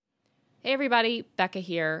Hey everybody, Becca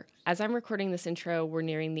here. As I'm recording this intro, we're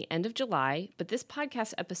nearing the end of July, but this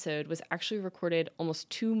podcast episode was actually recorded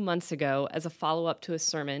almost 2 months ago as a follow-up to a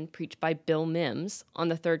sermon preached by Bill Mims on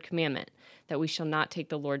the third commandment, that we shall not take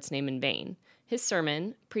the Lord's name in vain. His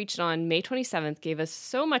sermon, preached on May 27th, gave us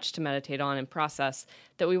so much to meditate on and process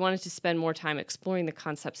that we wanted to spend more time exploring the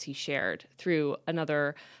concepts he shared through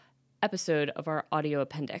another episode of our audio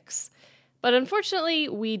appendix. But unfortunately,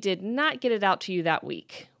 we did not get it out to you that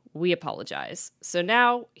week. We apologize. So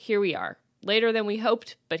now, here we are. Later than we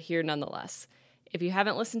hoped, but here nonetheless. If you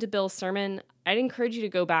haven't listened to Bill's sermon, I'd encourage you to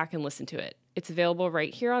go back and listen to it. It's available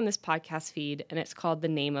right here on this podcast feed, and it's called The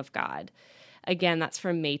Name of God. Again, that's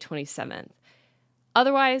from May 27th.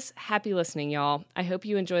 Otherwise, happy listening, y'all. I hope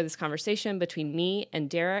you enjoy this conversation between me and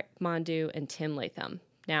Derek Mondu and Tim Latham.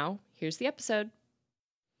 Now, here's the episode.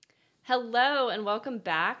 Hello, and welcome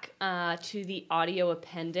back to the audio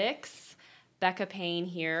appendix. Becca Payne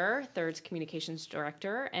here, Third's Communications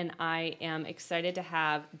Director, and I am excited to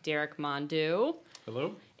have Derek Mondu.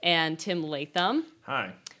 Hello. And Tim Latham.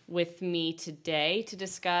 Hi. With me today to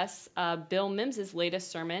discuss Bill Mims'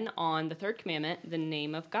 latest sermon on the third commandment, the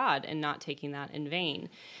name of God, and not taking that in vain.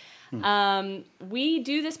 We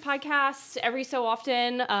do this podcast every so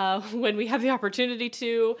often when we have the opportunity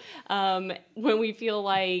to, when we feel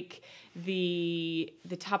like the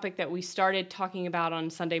topic that we started talking about on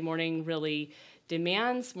Sunday morning really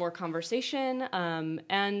demands more conversation,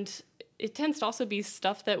 and it tends to also be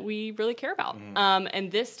stuff that we really care about. And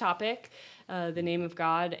this topic, the name of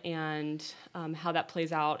God, and how that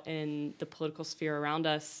plays out in the political sphere around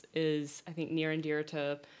us is, I think, near and dear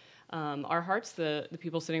to our hearts, the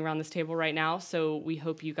people sitting around this table right now. So we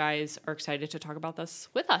hope you guys are excited to talk about this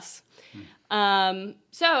with us.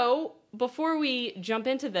 So before we jump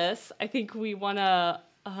into this, I think we want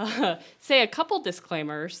to say a couple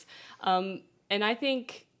disclaimers. And I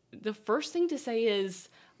think the first thing to say is,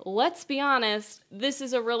 let's be honest, this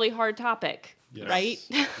is a really hard topic, right?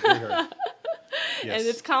 And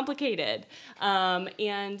it's complicated.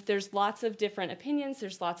 And there's lots of different opinions.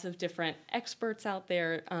 There's lots of different experts out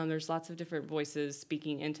there. There's lots of different voices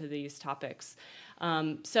speaking into these topics.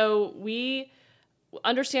 So we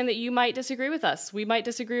understand that you might disagree with us. We might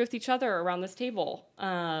disagree with each other around this table.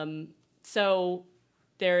 So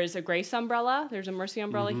there's a grace umbrella. There's a mercy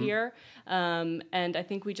umbrella here. And I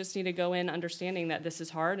think we just need to go in understanding that this is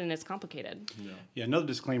hard and it's complicated. Yeah, another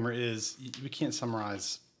disclaimer is we can't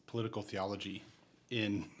summarize political theology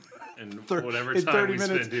in whatever time 30 we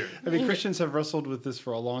minutes. spend here. I mean, Christians have wrestled with this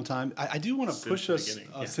for a long time. I do want to push us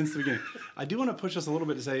since the beginning. I do want to push us a little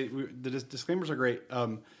bit to say the disclaimers are great,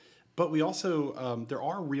 but we also there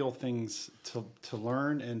are real things to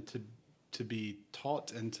learn and to be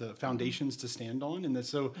taught and to foundations to stand on, and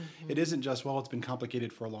so it isn't just it's been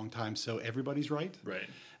complicated for a long time, so everybody's right. Right.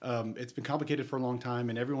 It's been complicated for a long time,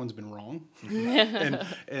 and everyone's been wrong,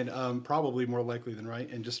 and probably more likely than right,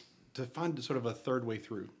 and just to find sort of a third way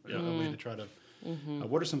through, a way to try to,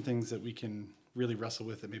 what are some things that we can really wrestle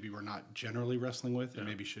with that maybe we're not generally wrestling with and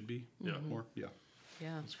maybe should be more? Yeah,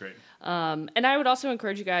 That's great. And I would also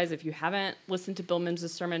encourage you guys, if you haven't listened to Bill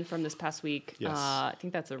Mims' sermon from this past week, I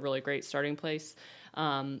think that's a really great starting place. It's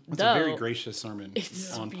a very gracious sermon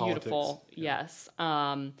on beautiful, politics. Yes.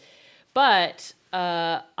 But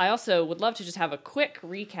I also would love to just have a quick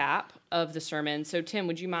recap of the sermon. So, Tim,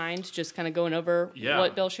 would you mind just kind of going over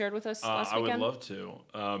what Bill shared with us last weekend? I would love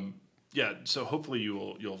to. So hopefully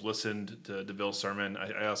you'll have listened to Bill's sermon.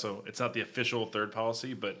 I also, it's not the official third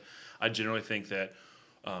policy, but I generally think that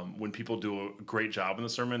when people do a great job in the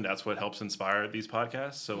sermon, that's what helps inspire these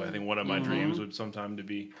podcasts. So I think one of my dreams would sometime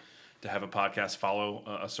to have a podcast follow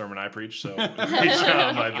a sermon I preach. So great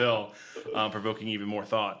job by Bill, provoking even more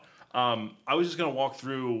thought. I was just going to walk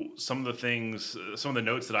through some of the things, some of the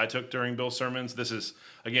notes that I took during Bill's sermons. This is,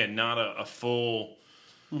 again, not a full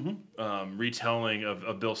retelling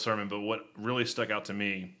of Bill's sermon, but what really stuck out to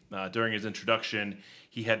me during his introduction,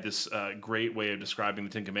 he had this great way of describing the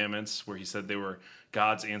Ten Commandments, where he said they were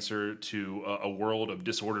God's answer to a world of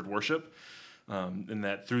disordered worship, and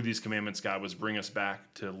that through these commandments, God was bringing us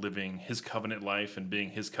back to living his covenant life and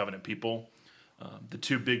being his covenant people. The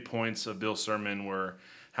two big points of Bill's sermon were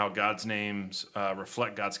how God's names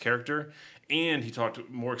reflect God's character, and he talked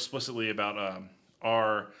more explicitly about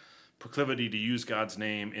our proclivity to use God's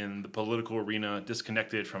name in the political arena,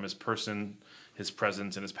 disconnected from his person, his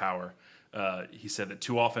presence, and his power. He said that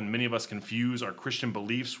too often many of us confuse our Christian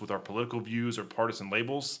beliefs with our political views or partisan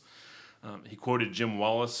labels. He quoted Jim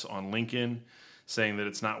Wallace on Lincoln, saying that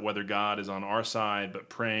it's not whether God is on our side, but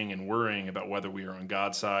praying and worrying about whether we are on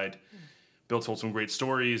God's side. Bill told some great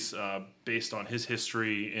stories based on his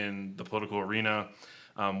history in the political arena.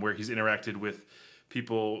 where he's interacted with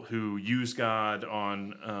people who use God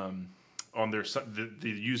on their the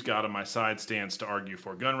use God on my side stance to argue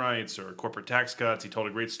for gun rights or corporate tax cuts. He told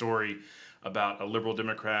a great story about a liberal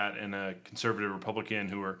Democrat and a conservative Republican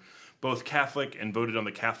who were both Catholic and voted on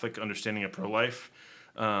the Catholic understanding of pro-life,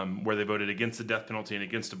 where they voted against the death penalty and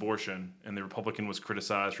against abortion. And the Republican was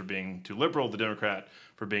criticized for being too liberal, the Democrat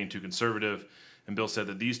for being too conservative. And Bill said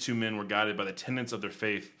that these two men were guided by the tenets of their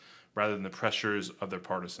faith rather than the pressures of their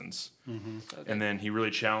partisans. Mm-hmm. And then he really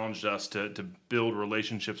challenged us to build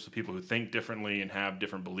relationships with people who think differently and have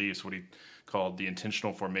different beliefs, what he called the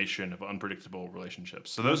intentional formation of unpredictable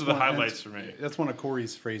relationships. So those are the highlights for me. That's one of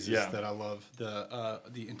Corey's phrases that I love,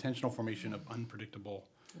 the intentional formation of unpredictable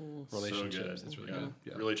relationships. So it's really good.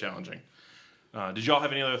 Yeah. Really challenging. Did y'all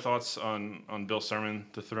have any other thoughts on Bill's sermon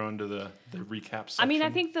to throw into the recap section? I mean, I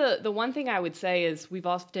think the one thing I would say is we've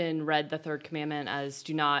often read the third commandment as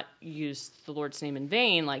do not use the Lord's name in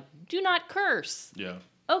vain, like do not curse. Yeah.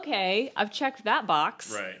 Okay, I've checked that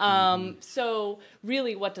box. Right. So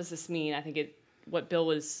really, what does this mean? I think what Bill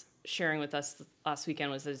was sharing with us last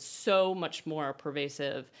weekend was that it's so much more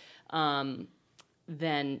pervasive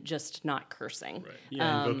than just not cursing. Right.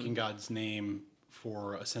 Yeah, invoking God's name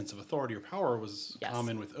for a sense of authority or power was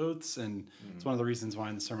common with oaths, and it's one of the reasons why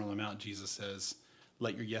in the Sermon on the Mount Jesus says,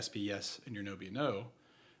 "Let your yes be yes and your no be no,"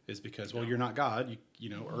 is because you're not God. You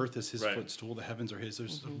know, earth is His footstool, the heavens are His.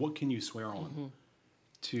 What can you swear on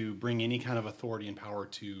to bring any kind of authority and power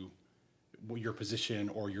to your position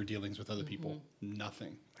or your dealings with other people?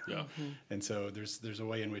 Nothing. Yeah. And so there's a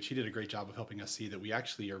way in which he did a great job of helping us see that we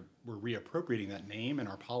actually we're reappropriating that name in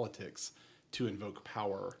our politics to invoke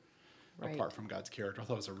power. Right. Apart from God's character. I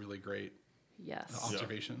thought it was a really great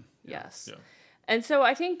observation. Yeah. Yes. Yeah. And so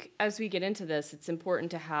I think as we get into this, it's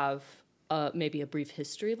important to have maybe a brief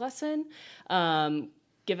history lesson,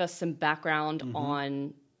 give us some background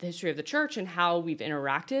on the history of the church and how we've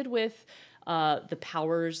interacted with the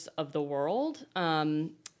powers of the world.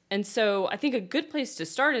 And so I think a good place to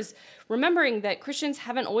start is remembering that Christians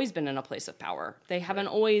haven't always been in a place of power. They haven't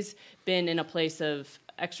always been in a place of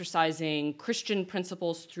exercising Christian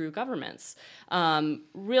principles through governments.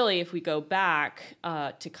 Really, if we go back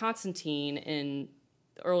to Constantine in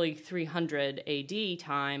early 300 AD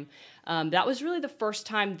time, that was really the first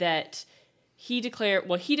time that he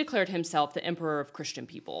declared himself the emperor of Christian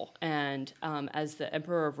people and as the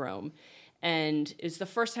emperor of Rome. And it's the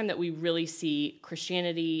first time that we really see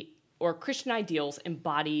Christianity or Christian ideals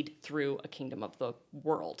embodied through a kingdom of the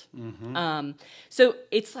world. So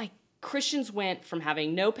it's like Christians went from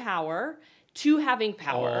having no power to having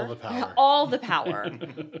power. All the power.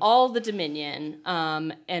 All the dominion,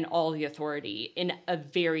 and all the authority in a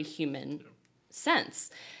very human sense.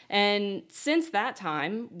 And since that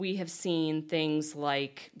time, we have seen things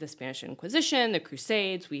like the Spanish Inquisition, the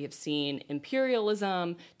Crusades. We have seen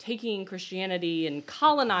imperialism, taking Christianity and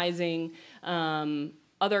colonizing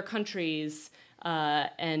other countries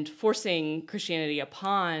and forcing Christianity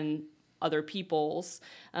upon other peoples.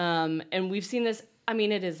 And we've seen this, I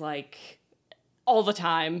mean, it is like all the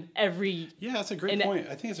time, that's a great point.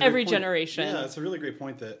 I think it's every generation. Yeah, it's a really great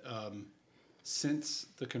point that since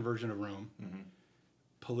the conversion of Rome,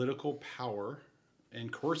 political power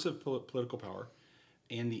and coercive political power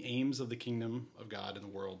and the aims of the kingdom of God in the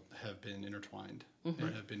world have been intertwined and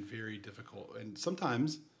have been very difficult. And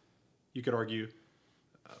sometimes you could argue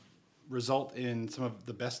result in some of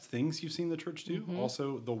the best things you've seen the church do,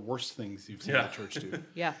 also the worst things you've seen the church do.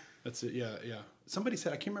 That's it. Yeah. Somebody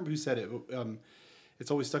said, I can't remember who said it.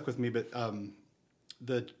 It's always stuck with me, but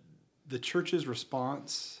the church's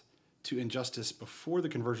response to injustice before the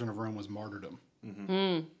conversion of Rome was martyrdom.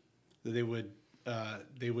 That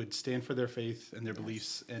they would stand for their faith and their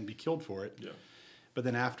beliefs and be killed for it. But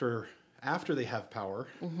then after they have power,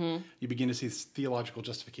 you begin to see theological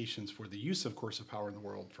justifications for the use of coercive power in the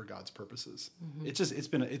world for God's purposes.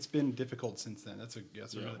 It's been difficult since then.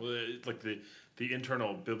 Like the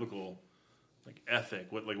internal biblical ethic,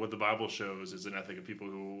 what the Bible shows is an ethic of people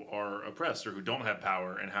who are oppressed or who don't have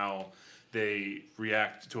power, and how they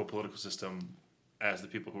react to a political system as the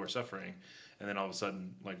people who are suffering. And then all of a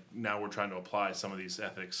sudden, now we're trying to apply some of these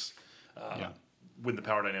ethics when the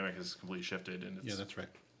power dynamic has completely shifted. And that's right.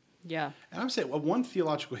 Yeah. And I'm saying one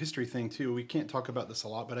theological history thing too, we can't talk about this a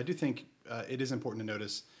lot, but I do think it is important to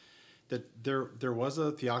notice that there was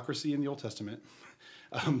a theocracy in the Old Testament.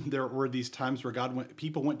 There were these times where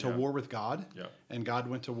people went to war with God, and God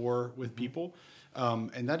went to war with people.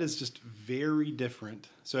 And that is just very different.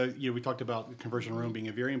 So, we talked about the conversion of Rome being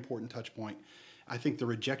a very important touch point. I think the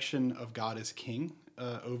rejection of God as king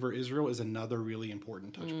over Israel is another really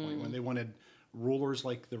important touch point. When they wanted rulers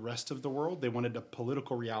like the rest of the world. They wanted a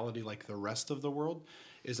political reality like the rest of the world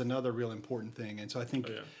is another real important thing. And so I think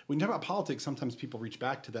when you talk about politics, sometimes people reach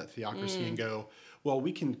back to that theocracy and go, well,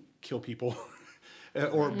 we can kill people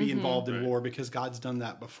or be involved in war because God's done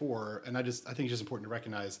that before. And I think it's just important to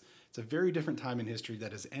recognize it's a very different time in history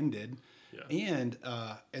that has ended, and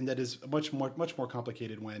that is much more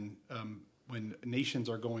complicated when nations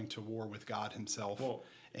are going to war with God Himself,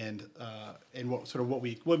 and what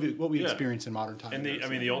we experience in modern times. And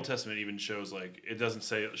the Old Testament even shows, like, it doesn't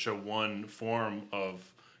show one form of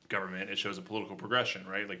government; it shows a political progression,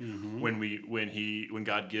 right? Like when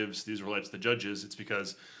God gives the Israelites the judges, it's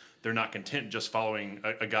because they're not content just following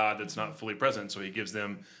a God that's not fully present. So He gives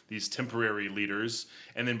them these temporary leaders.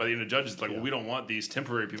 And then by the end of Judges, it's like, well, we don't want these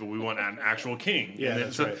temporary people. We want an actual king. Yeah, and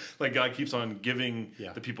that's right. Like, God keeps on giving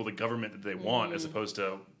the people the government that they want, as opposed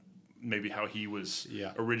to maybe how He was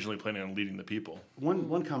originally planning on leading the people.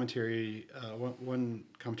 One commentary I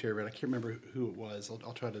read, I can't remember who it was.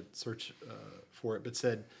 I'll try to search for it, but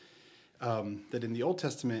said that in the Old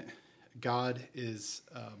Testament, God is...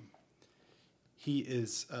 He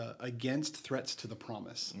is against threats to the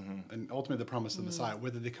promise, and ultimately the promise of the Messiah,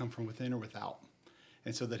 whether they come from within or without.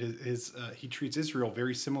 And so that he treats Israel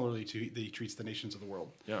very similarly to that he treats the nations of the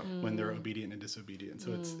world when they're obedient and disobedient.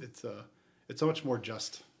 So it's a much more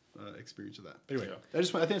just experience of that. But anyway, I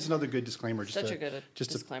think it's another good disclaimer. Such a good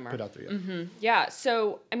disclaimer to put out there. Yeah.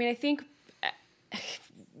 So I mean, I think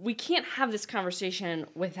we can't have this conversation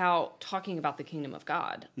without talking about the kingdom of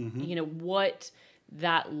God. You know what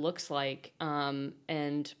that looks like,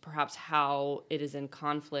 and perhaps how it is in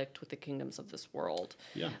conflict with the kingdoms of this world.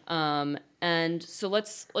 Yeah. And so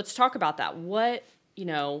let's talk about that. What,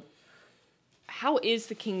 how is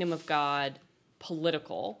the kingdom of God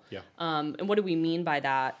political? Yeah. And what do we mean by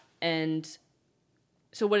that? And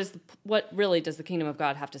so what really does the kingdom of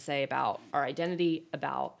God have to say about our identity,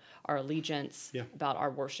 about our allegiance, about our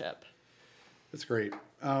worship? That's great.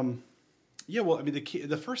 Yeah, well, I mean,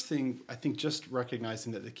 the first thing, I think, just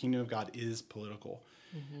recognizing that the kingdom of God is political.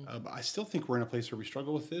 I still think we're in a place where we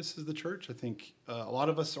struggle with this as the church. I think a lot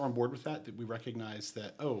of us are on board with that we recognize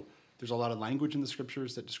that, there's a lot of language in the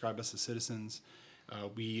scriptures that describe us as citizens.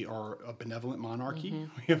 We are a benevolent monarchy.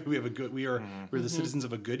 We're the citizens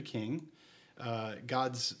of a good king.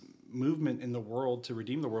 God's movement in the world to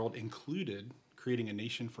redeem the world included creating a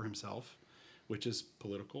nation for Himself, which is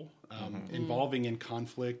political, involving in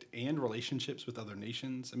conflict and relationships with other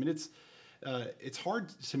nations. I mean, it's hard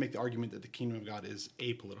to make the argument that the kingdom of God is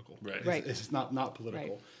apolitical. Right. It's not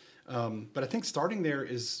political. Right. But I think starting there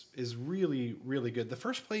is really, really good. The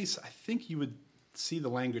first place I think you would see the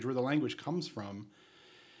language, where the language comes from,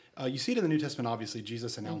 you see it in the New Testament, obviously.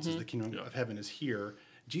 Jesus announces the kingdom of heaven is here.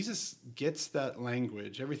 Jesus gets that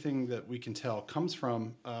language. Everything that we can tell comes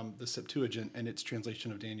from the Septuagint and its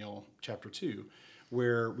translation of Daniel chapter 2,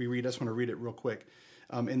 where we read, I just want to read it real quick.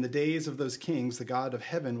 In the days of those kings, the God of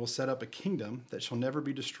heaven will set up a kingdom that shall never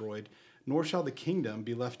be destroyed, nor shall the kingdom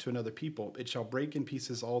be left to another people. It shall break in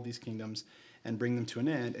pieces all these kingdoms and bring them to an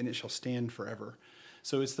end, and it shall stand forever.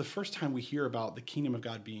 So it's the first time we hear about the kingdom of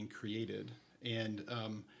God being created. And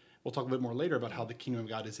we'll talk a bit more later about how the kingdom of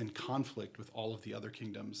God is in conflict with all of the other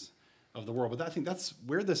kingdoms of the world. But I think that's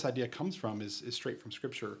where this idea comes from, is straight from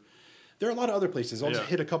Scripture. There are a lot of other places. I'll just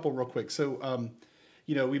hit a couple real quick. So,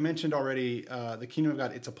 we mentioned already the kingdom of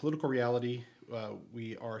God. It's a political reality.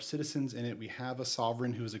 We are citizens in it. We have a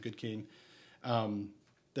sovereign who is a good king.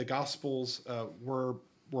 The Gospels were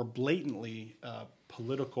blatantly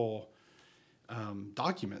political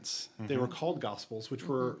documents. They were called Gospels, which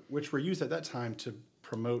were used at that time to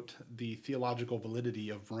promote the theological validity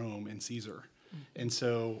of Rome and Caesar. And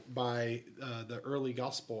so by the early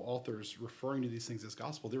gospel authors referring to these things as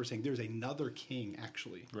gospel, they were saying there's another king,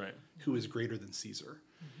 actually, who is greater than Caesar,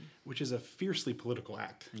 which is a fiercely political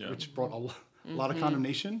act, which brought a lot of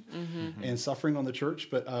condemnation and suffering on the church.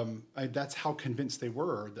 But that's how convinced they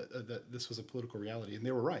were that this was a political reality, and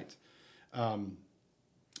they were right.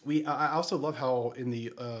 I also love how in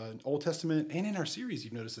the Old Testament and in our series,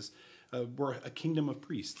 you've noticed this, we're a kingdom of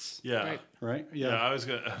priests. Yeah. Right. Yeah. I was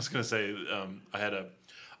gonna say I had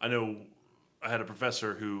a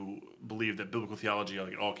professor who believed that biblical theology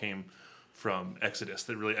all came from Exodus.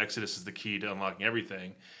 That really Exodus is the key to unlocking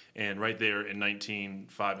everything. And right there in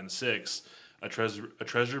 19:5 and 6, a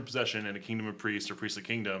treasured possession and a kingdom of priests or priestly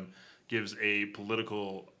kingdom gives a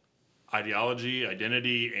political ideology,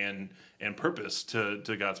 identity, and purpose to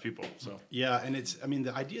God's people. So and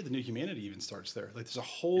the idea of the new humanity even starts there. Like, there's a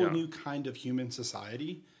whole new kind of human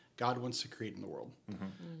society God wants to create in the world,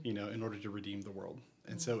 in order to redeem the world.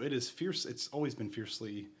 And so it is fierce. It's always been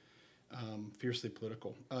fiercely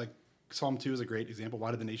political. Psalm 2 is a great example.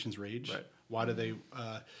 Why do the nations rage? Right. Why do they?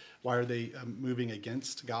 Why are they moving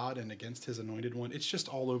against God and against His anointed one? It's just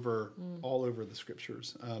all over the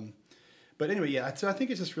scriptures. But anyway, yeah. So I think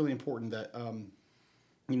it's just really important that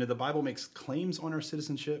the Bible makes claims on our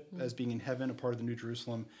citizenship as being in heaven, a part of the New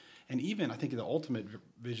Jerusalem, and even I think the ultimate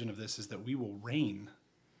vision of this is that we will reign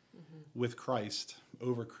with Christ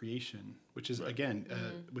over creation, which is again,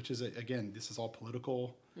 this is all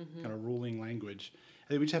political kind of ruling language. I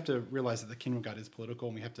think we just have to realize that the kingdom of God is political,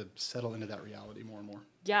 and we have to settle into that reality more and more.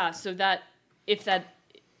 Yeah. So that if that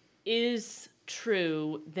is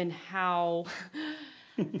true, then how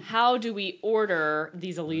do we order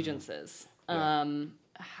these allegiances?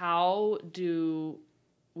 How do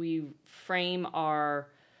we frame our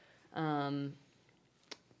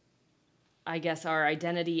our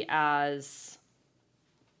identity as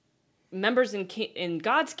members in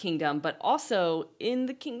God's kingdom, but also in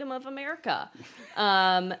the kingdom of America?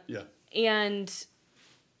 And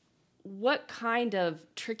what kind of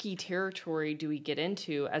tricky territory do we get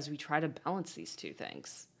into as we try to balance these two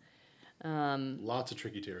things? Lots of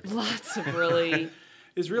tricky territory. Lots of really...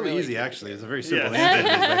 It's really easy, actually. It's a very simple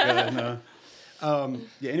answer.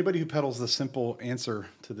 Anybody who peddles the simple answer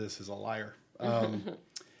to this is a liar.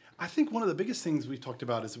 I think one of the biggest things we've talked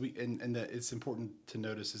about is and that it's important to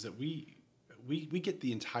notice is that we get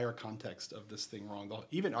the entire context of this thing wrong,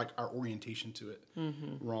 even like our orientation to it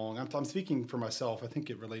wrong. I'm speaking for myself. I think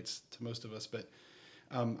it relates to most of us, but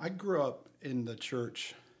I grew up in the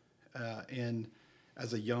church, and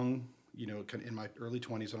as a young, kind of in my early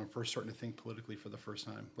 20s when I'm first starting to think politically for the first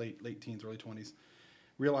time, late teens, early 20s,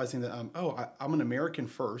 realizing that I'm an American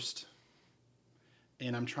first,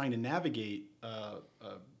 and I'm trying to navigate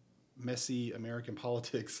messy American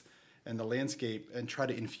politics and the landscape and try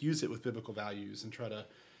to infuse it with biblical values and try to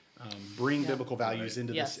bring biblical values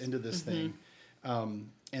into this thing.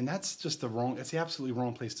 And that's just that's the absolutely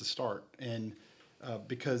wrong place to start. And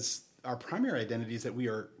because our primary identity is that we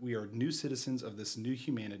are new citizens of this new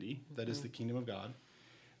humanity that is the kingdom of God.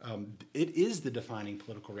 It is the defining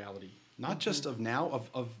political reality, not just of now,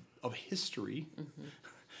 of history.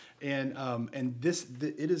 And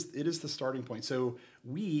it is the starting point. So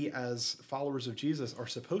we, as followers of Jesus, are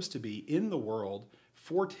supposed to be in the world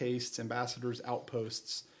foretastes, ambassadors,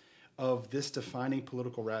 outposts of this defining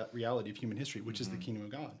political reality of human history, which is the kingdom of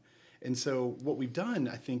God. And so what we've done,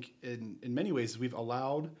 I think, in many ways, is we've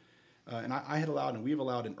allowed, and I had allowed, and we've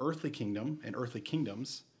allowed an earthly kingdom and earthly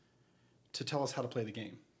kingdoms to tell us how to play the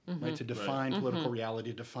game, right? To define political reality,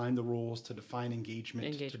 to define the rules, to define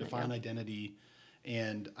engagement to define identity.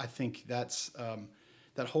 And I think that's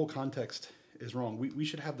that whole context is wrong. We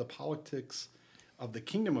should have the politics of the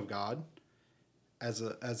kingdom of God as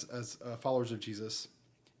followers of Jesus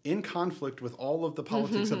in conflict with all of the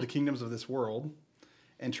politics of the kingdoms of this world,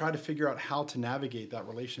 and try to figure out how to navigate that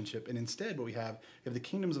relationship. And instead, what we have the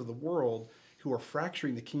kingdoms of the world who are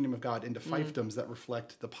fracturing the kingdom of God into fiefdoms that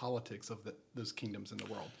reflect the politics of those kingdoms in the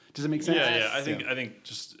world. Does it make sense? Yeah. I think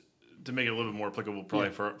just to make it a little bit more applicable,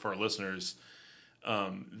 probably for our listeners.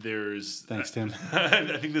 Thanks, Tim.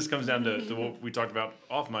 I think this comes down to what we talked about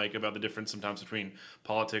off mic about the difference sometimes between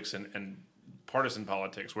politics and partisan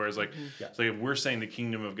politics. Whereas, so if we're saying the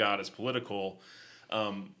kingdom of God is political,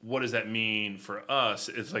 what does that mean for us?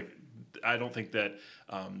 It's like I don't think that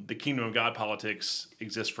the kingdom of God politics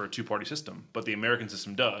exists for a two-party system, but the American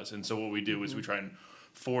system does. And so what we do is we try and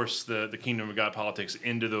force the kingdom of God politics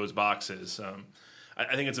into those boxes.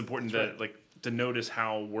 I think it's important to notice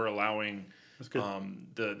how we're allowing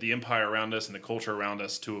the empire around us and the culture around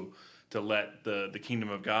us to let the kingdom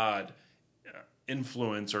of God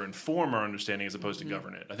influence or inform our understanding as opposed to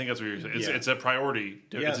govern it. I think that's what you're saying. It's a priority.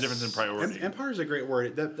 Yes. It's a difference in priority. Empire is a great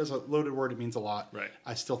word. That's a loaded word. It means a lot. Right.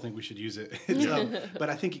 I still think we should use it. But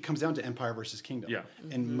I think it comes down to empire versus kingdom. Yeah.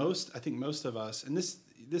 And I think most of us, and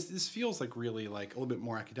this feels like really like a little bit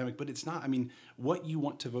more academic, but it's not. I mean, what you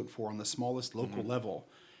want to vote for on the smallest local level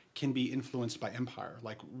can be influenced by empire.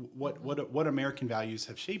 Like what American values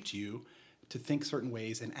have shaped you to think certain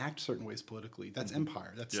ways and act certain ways politically. That's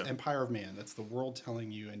empire. That's empire of man. That's the world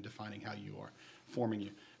telling you and defining how you are, forming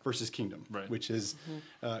you, versus kingdom, which is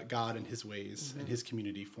God and his ways and his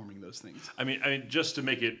community forming those things. I mean, just to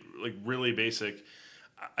make it like really basic,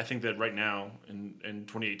 I think that right now in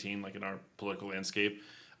 2018, like in our political landscape,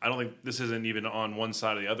 I don't think this isn't even on one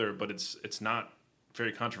side or the other, but it's not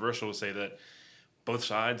very controversial to say that both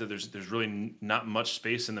sides, that there's really not much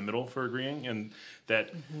space in the middle for agreeing, and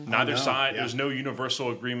that neither side, there's no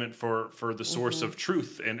universal agreement for the source of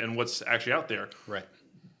truth and what's actually out there. Right.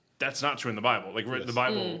 That's not true in the Bible. Like the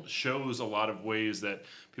Bible shows a lot of ways that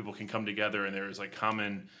people can come together, and there's like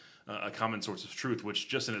common a common source of truth, which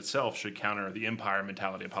just in itself should counter the empire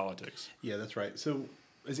mentality of politics. Yeah, that's right. So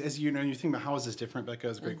as you know, you think about how is this different, Becca,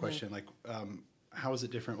 is a great question. Like, how is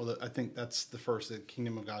it different? Well, I think that's the first. The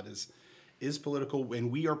kingdom of God is political,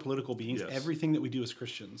 and we are political beings. Yes. Everything that we do as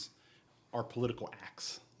Christians are political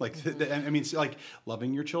acts. Like, I mean, it's like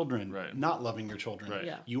loving your children, Right. not loving your children. Right.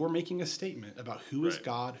 Yeah. You are making a statement about who is Right.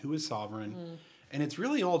 God, who is sovereign. And it's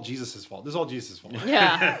really all Jesus' fault. This is all Jesus' fault.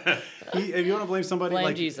 Yeah. If you want to blame somebody, Blame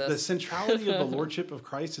like Jesus. the centrality of the lordship of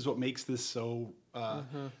Christ is what makes this so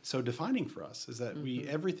so defining for us. Is that we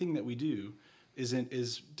everything that we do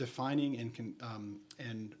is defining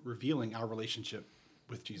and revealing our relationship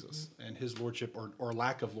with Jesus and His lordship or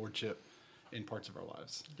lack of lordship in parts of our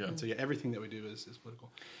lives. Yeah. And so everything that we do is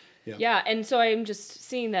political. Yeah. Yeah, and so I'm just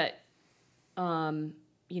seeing that,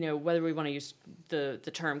 whether we want to use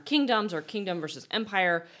the term kingdoms or kingdom versus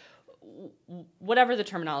empire, whatever the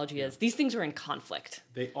terminology is, these things are in conflict.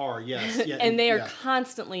 They are, yes. Yeah, And they are yeah.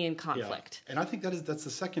 constantly in conflict. Yeah. And I think that's the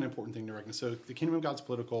second important thing to recognize. So the kingdom of God's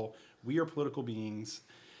political. We are political beings.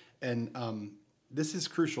 And this is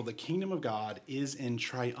crucial. The kingdom of God is in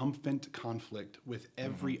triumphant conflict with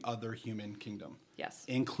every other human kingdom. Yes.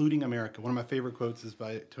 Including America. One of my favorite quotes is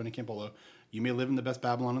by Tony Campolo. You may live in the best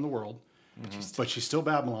Babylon in the world, but she's still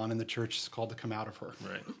Babylon, and the church is called to come out of her.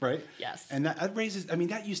 Right. Right? Yes. And that raises,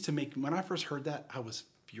 that used to make, when I first heard that, I was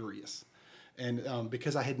furious. And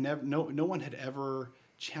because I had never, no one had ever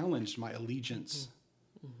challenged my allegiance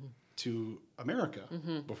to America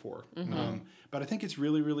before. But I think it's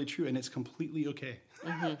really, really true, and it's completely okay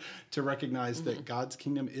to recognize that God's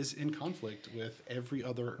kingdom is in conflict with every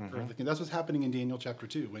other earthly kingdom. That's what's happening in Daniel chapter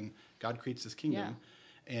 2 when God creates this kingdom.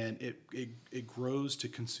 And it grows to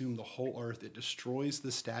consume the whole earth. It destroys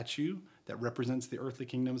the statue that represents the earthly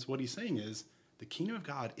kingdoms. What he's saying is the kingdom of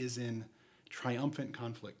God is in triumphant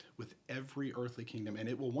conflict with every earthly kingdom, and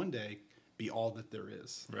it will one day be all that there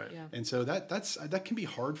is. Right. Yeah. And so that can be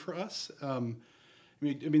hard for us.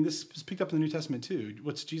 This is picked up in the New Testament too.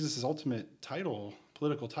 What's Jesus' ultimate title,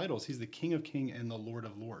 political titles? He's the King of Kings and the Lord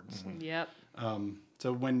of Lords. Yep.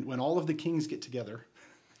 So when all of the kings get together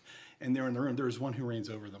and they're in the room, there is one who reigns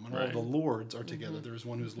over them. When all of the lords are together, there is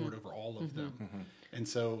one who is Lord over all of them. And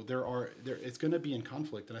so it's going to be in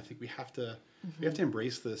conflict. And I think we have to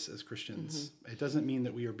embrace this as Christians. It doesn't mean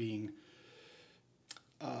that we are being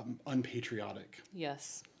unpatriotic.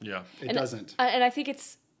 Yes. Yeah. It doesn't. And I think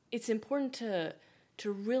it's important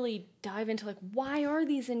to really dive into, like, why are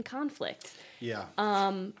these in conflict? Yeah.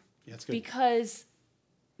 It's good. Because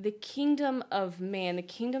the kingdom of man, the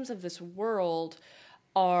kingdoms of this world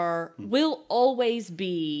will always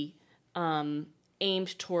be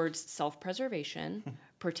aimed towards self-preservation,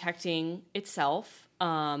 protecting itself,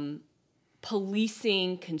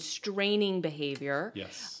 policing, constraining behavior,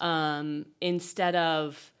 Yes. Instead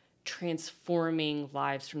of transforming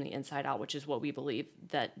lives from the inside out, which is what we believe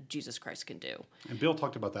that Jesus Christ can do. And Bill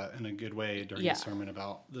talked about that in a good way during Yeah. his sermon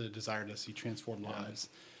about the desire to see transformed lives.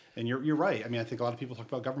 And you're right. I think a lot of people talk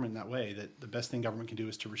about government in that way, that the best thing government can do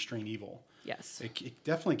is to restrain evil. Yes. It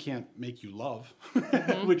definitely can't make you love,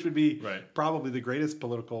 which would be probably the greatest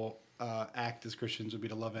political act as Christians would be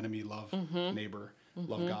to love enemy, love neighbor,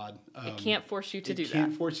 love God. It can't force you to do that. It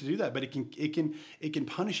can't force you to do that, but it can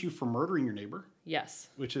punish you for murdering your neighbor. Yes.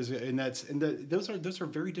 Which is those are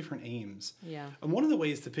very different aims. Yeah. And one of the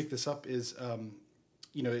ways to pick this up is,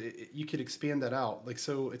 you could expand that out. Like,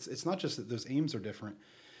 so it's not just that those aims are different.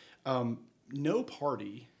 No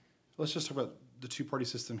party, let's just talk about the two-party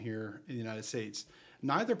system here in the United States.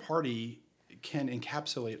 Neither party can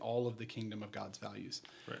encapsulate all of the kingdom of God's values.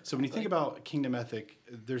 Right. So when you think about kingdom ethic,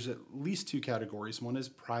 there's at least two categories. One is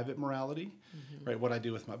private morality, right? What I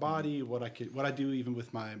do with my body, what I do even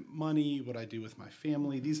with my money, what I do with my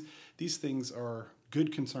family. These things are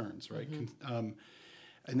good concerns, right? And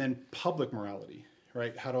then public morality,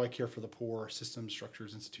 right? How do I care for the poor, systems,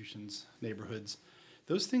 structures, institutions, neighborhoods?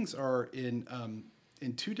 Those things are in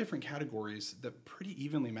two different categories that pretty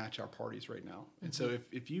evenly match our parties right now. And so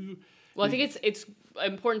if you... Well, I think it's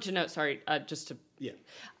important to note, just to... Yeah.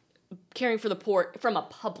 Caring for the poor from a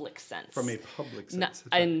public sense. From a public sense.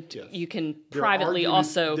 And right. Yes. you can privately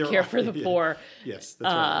also care for the poor. Yes,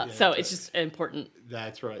 that's right. Yeah, so that's it's just important.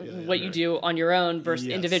 That's right. Yeah, what you do on your own versus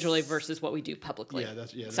Yes. individually versus what we do publicly.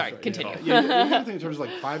 That's Sorry, right. continue. Yeah. You have to think in terms of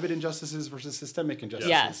like private injustices versus systemic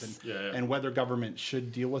injustices. Yes. And whether government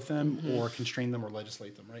should deal with them or constrain them or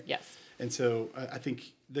legislate them, right? Yes. And so I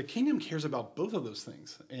think the kingdom cares about both of those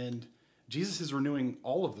things. And Jesus is renewing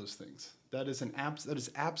all of those things. That is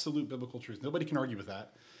absolute biblical truth. Nobody can argue with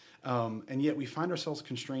that. And yet we find ourselves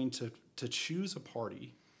constrained to choose a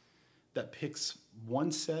party that picks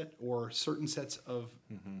one set or certain sets of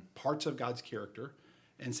parts of God's character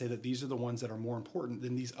and say that these are the ones that are more important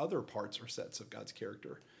than these other parts or sets of God's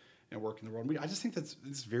character and work in the world. I just think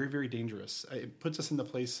it's very, very dangerous. It puts us in the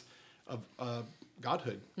place of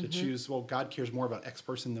godhood to choose, well, God cares more about X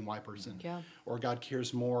person than Y person. Yeah. Or God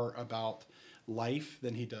cares more about life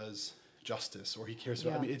than he does justice, or he cares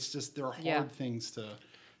about, I mean, it's just, there are hard things to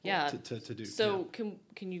do. So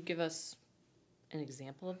can you give us an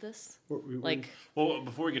example of this? Well,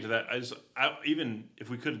 before we get to that, even if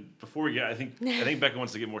we could, before we get, I think Becca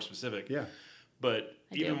wants to get more specific. Yeah. But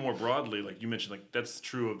even more broadly, like you mentioned, like that's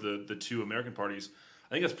true of the two American parties.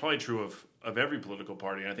 I think that's probably true of every political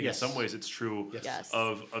party. And I think in some ways it's true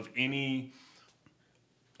of any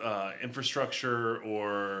infrastructure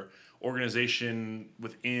or organization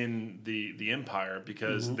within the empire,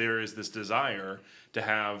 because there is this desire to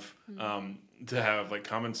have like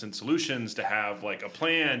common sense solutions, to have like a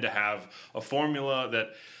plan, to have a formula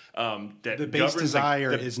that the base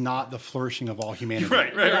desire is not the flourishing of all humanity.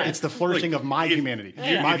 Right. It's the flourishing of my humanity,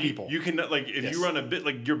 my people. You can if you run a bit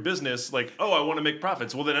like your business, like, oh, I want to make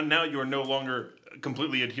profits. Well, then now you are no longer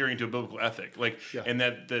completely adhering to a biblical ethic, and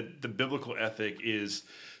that the biblical ethic is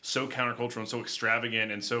so countercultural and so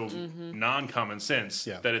extravagant and so non-common sense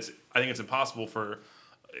that I think it's impossible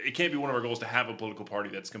it can't be one of our goals to have a political party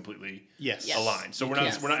that's completely aligned. So we're not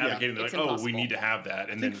advocating that, like, we need to have that.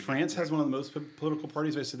 And I think France has one of the most political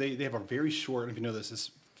parties. Right? So they have a very short, and if you know this,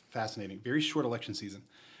 is fascinating, very short election season.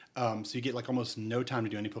 So you get like almost no time to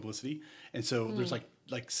do any publicity. And so there's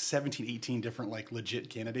like 17, 18 different like legit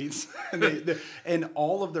candidates. And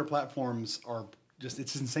all of their platforms are just,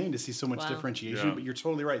 it's insane to see so much differentiation, but you're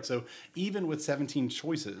totally right. So even with 17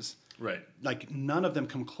 choices, like none of them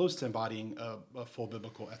come close to embodying a full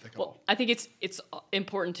biblical ethic at all. I think it's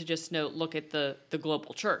important to just look at the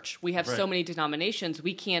global church. We have so many denominations,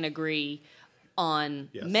 we can't agree on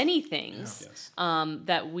many things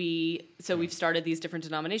we've started these different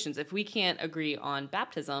denominations. If we can't agree on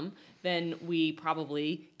baptism, then we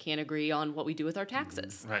probably can't agree on what we do with our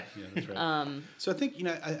taxes. Right. Yeah, that's right. So I think,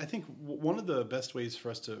 I think one of the best ways for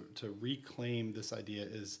us to reclaim this idea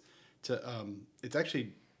is to, it's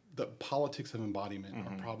actually the politics of embodiment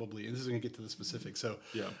are probably, and this is going to get to the specifics. So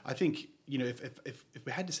I think, if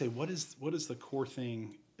we had to say, what is the core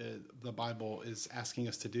thing the Bible is asking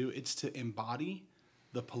us to do, it's to embody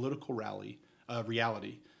the political reality,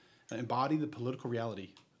 embody the political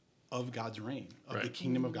reality of God's reign, of the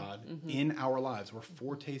kingdom of God in our lives. We're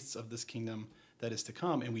foretastes of this kingdom that is to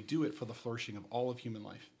come, and we do it for the flourishing of all of human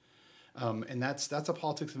life. And that's a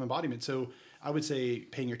politics of embodiment. So I would say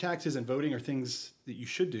paying your taxes and voting are things that you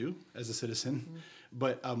should do as a citizen.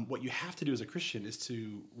 But what you have to do as a Christian is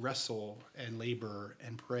to wrestle and labor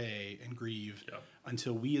and pray and grieve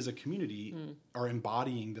until we as a community are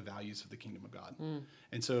embodying the values of the kingdom of God.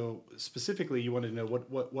 And so specifically, you wanted to know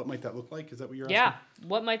what might that look like? Is that what you're asking? Yeah.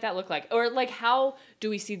 What might that look like? Or like, how do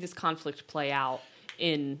we see this conflict play out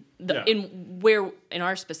in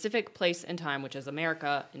our specific place and time, which is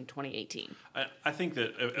America in 2018? I think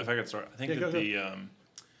that if I could start, I think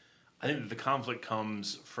that the conflict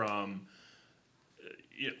comes from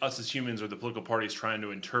us as humans or the political parties trying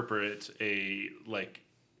to interpret a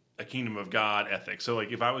kingdom of God ethic. So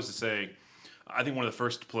like if I was to say, I think one of the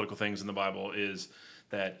first political things in the Bible is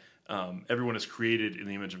that everyone is created in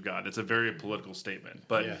the image of God. It's a very political statement,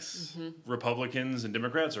 but Republicans and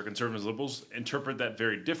Democrats or conservatives and liberals interpret that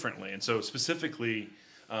very differently. And so specifically,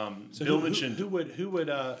 Bill mentioned who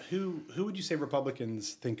would you say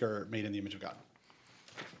Republicans think are made in the image of God?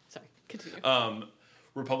 Sorry, continue.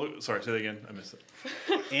 Sorry, say that again. I missed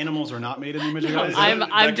it. Animals are not made in the image of God.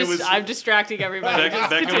 I'm distracting everybody.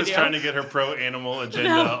 Becca was trying to get her pro-animal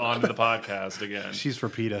agenda onto the podcast again. She's for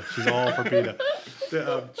PETA. She's all for PETA.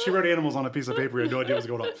 She wrote animals on a piece of paper. We had no idea what was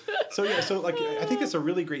going on. So I think it's a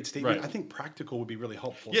really great statement. Right. I think practical would be really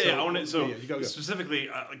helpful. Specifically,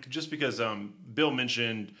 just because Bill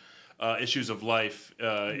mentioned issues of life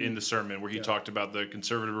in the sermon where he talked about the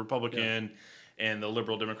conservative Republican and the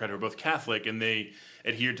liberal Democrat who are both Catholic, and they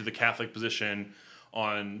adhered to the Catholic position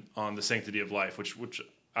on the sanctity of life, which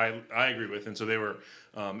I agree with, and so they were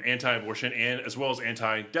anti-abortion and as well as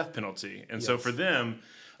anti-death penalty, and so for them,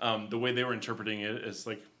 the way they were interpreting it is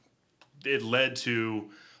like it led to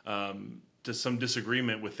some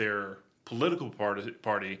disagreement with their political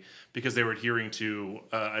party because they were adhering to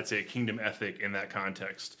I'd say a kingdom ethic in that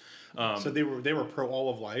context. So they were pro all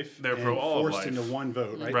of life. They're pro all of life, forced into one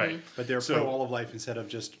vote, right? Right. But they're pro all of life instead of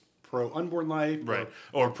just pro unborn life, right?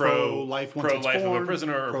 Or pro life once it's born, of a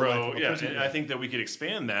prisoner, or pro life of a prisoner. And I think that we could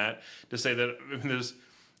expand that to say that there's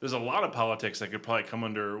there's a lot of politics that could probably come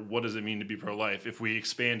under what does it mean to be pro-life if we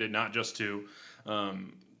expand it not just to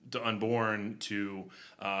unborn, to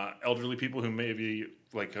elderly people who maybe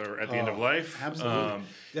like are at the end of life. Absolutely,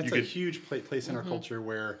 that's a huge place in our culture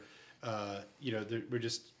where we're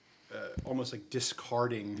just almost like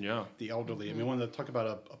discarding the elderly. I mean, when they talk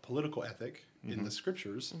about a political ethic in the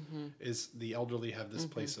scriptures, is the elderly have this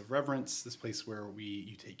place of reverence, this place where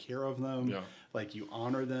you take care of them, like you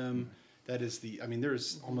honor them. That is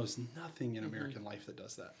there's almost nothing in American life that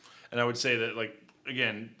does that. And I would say that, like,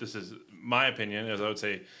 again, this is my opinion, as I would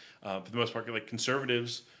say, for the most part, like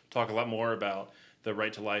conservatives talk a lot more about the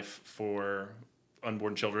right to life for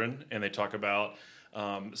unborn children, and they talk about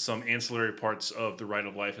some ancillary parts of the right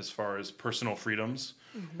of life as far as personal freedoms,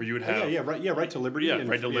 where you would have right to liberty,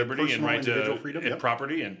 right to liberty and right to freedom,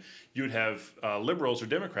 property, and you would have liberals or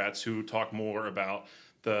Democrats who talk more about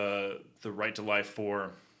the right to life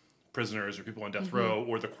for prisoners or people on death row,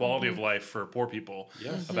 or the quality of life for poor people,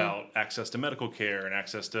 about access to medical care and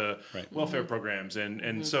access to welfare programs,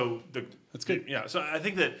 and so that's good. Yeah, so I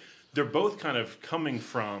think that they're both kind of coming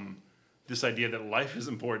from this idea that life is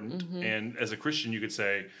important, and as a Christian, you could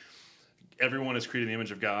say everyone is created in the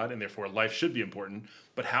image of God, and therefore life should be important.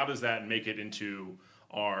 But how does that make it into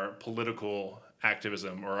our political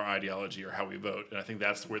activism or our ideology or how we vote? And I think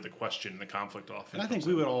that's where the question and the conflict often. And I think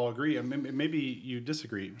we would all agree, and maybe you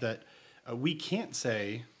disagree, that we can't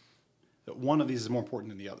say that one of these is more important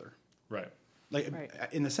than the other. Right. Like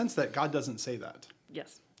in the sense that God doesn't say that.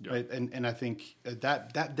 Yes. Right. And I think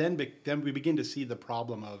that then we begin to see the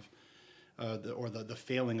problem of the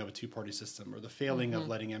failing of a two-party system, or the failing of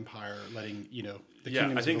letting the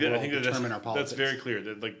kingdoms of the world determine our politics. That's very clear.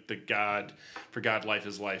 That for God, life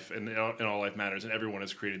is life, and all life matters, and everyone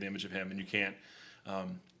is created in the image of Him, and you can't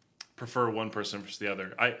prefer one person versus the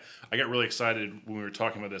other. I got really excited when we were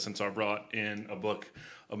talking about this, and so I brought in a book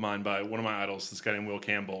of mine by one of my idols, this guy named Will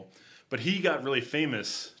Campbell. But he got really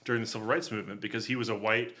famous during the Civil Rights Movement because he was a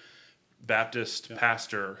white Baptist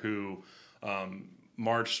pastor who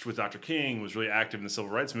marched with Dr. King, was really active in the Civil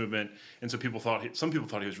Rights Movement, and so some people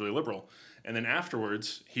thought he was really liberal. And then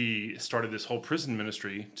afterwards, he started this whole prison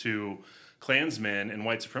ministry to Klansmen and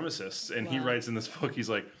white supremacists. And he writes in this book, he's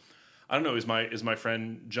like, I don't know, is my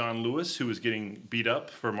friend John Lewis, who was getting beat up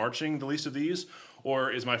for marching, the least of these?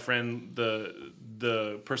 Or is my friend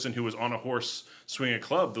the person who was on a horse swinging a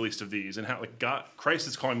club the least of these? And how Christ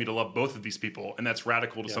is calling me to love both of these people, and that's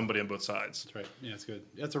radical to somebody on both sides. That's right. Yeah, that's good.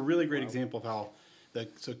 That's a really great example of how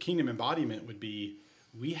so kingdom embodiment would be.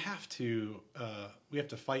 We have to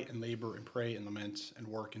fight and labor and pray and lament and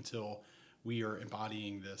work until we are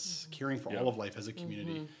embodying this, caring for all of life as a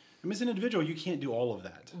community. I mean, as an individual, you can't do all of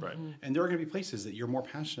that. Right. And there are going to be places that you're more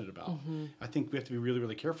passionate about. I think we have to be really,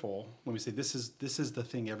 really careful when we say this is the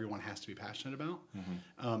thing everyone has to be passionate about,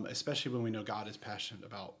 especially when we know God is passionate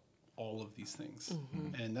about all of these things.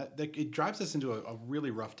 And that it drives us into a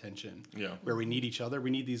really rough tension where we need each other.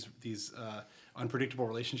 We need these unpredictable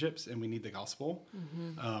relationships, and we need the gospel.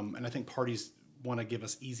 And I think parties want to give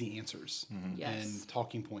us easy answers and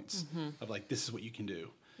talking points of like, this is what you can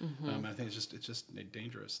do. I think it's just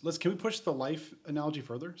dangerous. Can we push the life analogy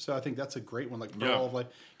further? So I think that's a great one. Like all of life.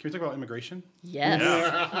 Can we talk about immigration? Yes.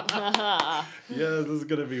 Yeah, this is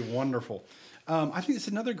going to be wonderful. I think it's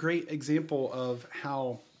another great example of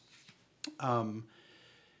how,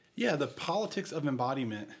 the politics of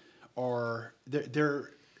embodiment are they're.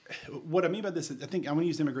 What I mean by this is, I think I want to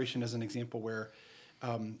use immigration as an example where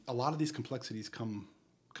a lot of these complexities come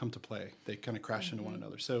to play. They kind of crash into one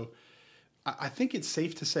another. So I think it's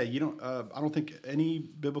safe to say I don't think any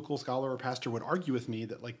biblical scholar or pastor would argue with me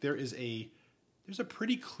that like there's a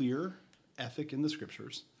pretty clear ethic in the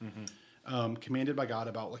scriptures commanded by God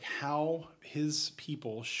about like how His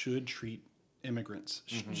people should treat immigrants,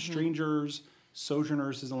 strangers,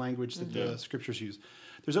 sojourners is the language that the scriptures use.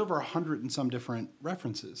 There's over 100 and some different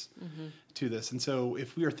references to this. And so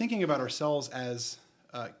if we are thinking about ourselves as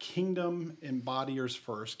kingdom embodiers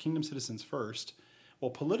first, kingdom citizens first,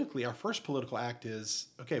 well, politically, our first political act is,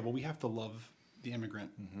 we have to love the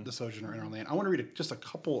immigrant, the sojourner in our land. I want to read just a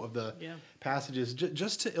couple of the passages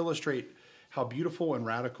just to illustrate how beautiful and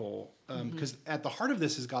radical, because at the heart of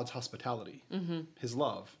this is God's hospitality, His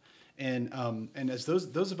love. And as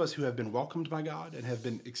those of us who have been welcomed by God and have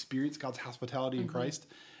been experienced God's hospitality in Christ,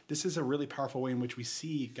 this is a really powerful way in which we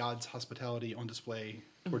see God's hospitality on display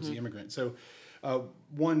towards the immigrant. So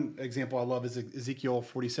one example I love is Ezekiel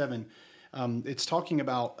 47. It's talking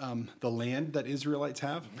about the land that Israelites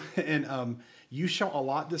have. And you shall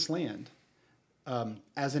allot this land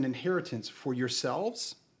as an inheritance for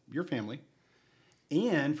yourselves, your family,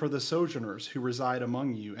 and for the sojourners who reside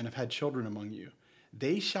among you and have had children among you,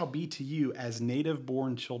 They shall be to you as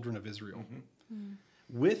native-born children of Israel.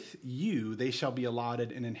 With you, they shall be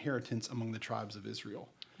allotted an inheritance among the tribes of Israel.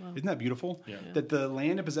 Wow. Isn't that beautiful? Yeah. That the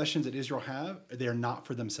land and possessions that Israel have, they are not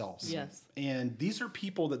for themselves. Yes. And these are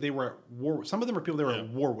people that they were at war with. Some of them are people they were at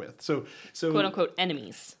war with. So quote unquote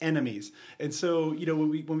enemies. Enemies. And so, when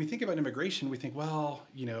we think about immigration, we think, what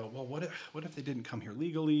if they didn't come here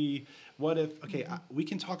legally? What if, we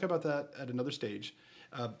can talk about that at another stage.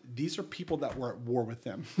 These are people that were at war with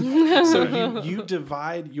them. So you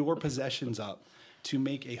divide your possessions up to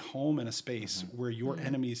make a home and a space where your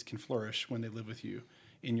enemies can flourish when they live with you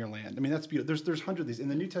in your land. I mean, that's beautiful. There's hundreds of these. In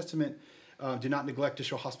the New Testament, do not neglect to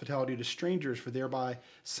show hospitality to strangers, for thereby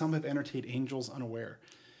some have entertained angels unaware.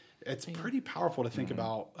 It's pretty powerful to think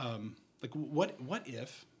about, what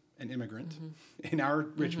if an immigrant in our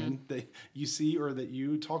Richmond that you see or that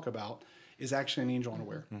you talk about is actually an angel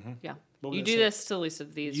unaware? Yeah. You do this to the least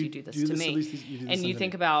of these, you do this to me. And you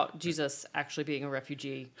think about Jesus actually being a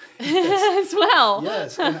refugee as well.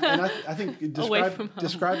 Yes, and I think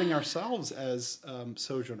describing ourselves as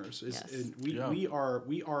sojourners we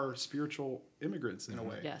are spiritual immigrants in a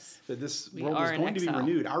way. Yes, that this world is going to be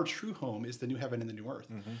renewed. Our true home is the new heaven and the new earth,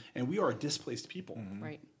 and we are a displaced people.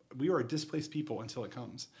 Right, we are a displaced people until it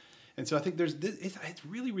comes. And so I think it's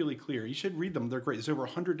really, really clear. You should read them. They're great. There's over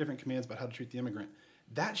 100 different commands about how to treat the immigrant.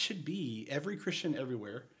 That should be, every Christian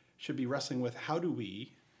everywhere should be wrestling with, how do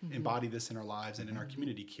we embody this in our lives and in our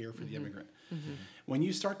community, care for the immigrant? When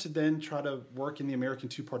you start to then try to work in the American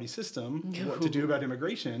two-party system, what to do about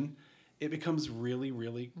immigration, it becomes really,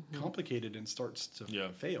 really complicated and starts to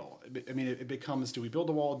fail. I mean, it becomes, do we build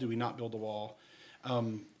a wall? Do we not build a wall?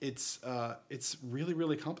 It's really,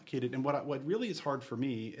 really complicated. And what really is hard for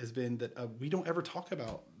me has been that we don't ever talk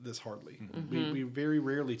about this hardly. We very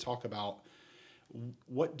rarely talk about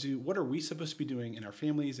what are we supposed to be doing in our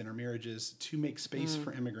families and our marriages to make space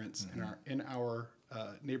for immigrants in our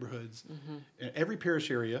neighborhoods. Every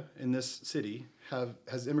parish area in this city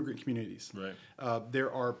has immigrant communities. Right.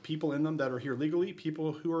 There are people in them that are here legally,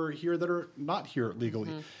 people who are here that are not here legally.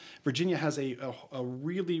 Virginia has a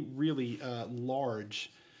really, really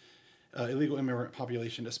large illegal immigrant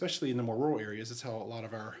population, especially in the more rural areas. That's how a lot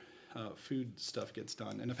of our food stuff gets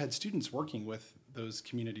done. And I've had students working with those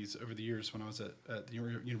communities over the years when I was at the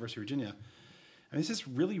University of Virginia. And it's just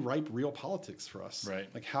really ripe, real politics for us. Right.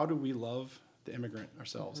 Like, how do we love the immigrant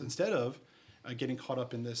ourselves? Instead of getting caught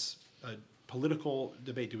up in this political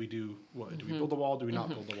debate, do we do what? Do we build the wall? Do we not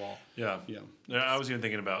build the wall? Yeah. I was even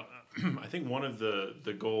thinking about, I think one of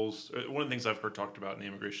the goals, one of the things I've heard talked about in the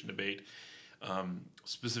immigration debate,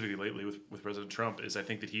 specifically lately with President Trump, is I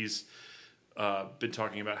think that he's been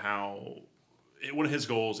talking about how one of his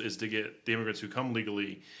goals is to get the immigrants who come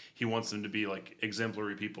legally, he wants them to be like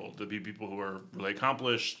exemplary people, to be people who are really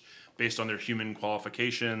accomplished based on their human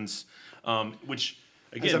qualifications, which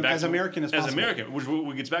again, as American as possible. As American,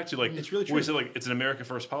 which gets back to like, it's really true. We say like it's an America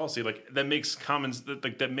First policy, like that makes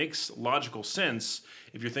that makes logical sense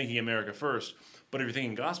if you're thinking America first. But if you're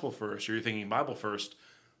thinking gospel first, or you're thinking Bible first,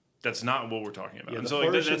 that's not what we're talking about. Yeah, and the so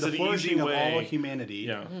flourishing, that's the an flourishing easy of way. all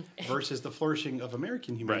humanity versus the flourishing of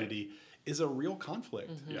American humanity is a real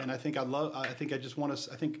conflict. And I think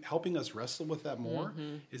helping us wrestle with that more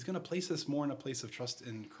is going to place us more in a place of trust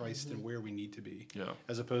in Christ and where we need to be,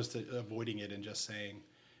 as opposed to avoiding it and just saying,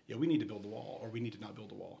 we need to build a wall, or we need to not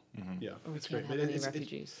build a wall. It's great. Have any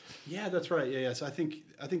refugees. That's right. Yeah. So I think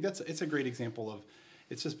it's a great example of,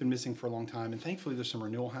 it's just been missing for a long time, and thankfully there's some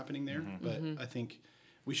renewal happening there. But I think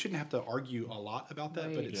we shouldn't have to argue a lot about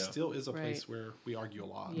that, but it still is a place where we argue a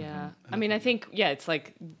lot. Yeah. I mean, I think it's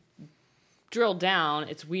like, drill down,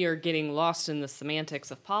 we are getting lost in the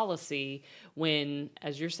semantics of policy when,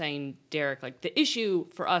 as you're saying, Derek, like the issue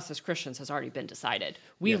for us as Christians has already been decided.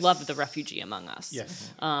 We love the refugee among us.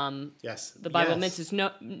 Yes. Yes. The Bible minces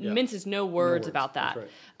no words about that.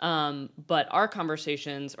 That's right. But our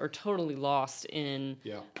conversations are totally lost in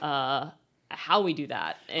how we do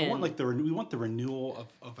that. And we want the renewal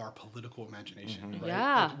of our political imagination. Right?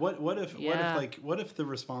 Yeah. Like what if the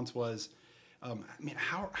response was,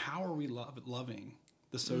 how are we loving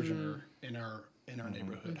the sojourner in our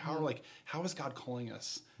neighborhood? How is God calling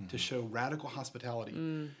us to show radical hospitality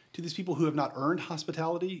to these people who have not earned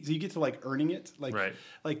hospitality? So you get to like earning it,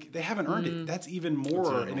 like they haven't earned it. That's even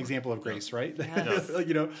more an example of grace, right? Yes.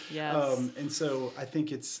 Yes. And so I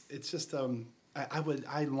think it's just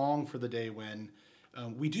I long for the day when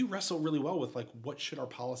we do wrestle really well with like, what should our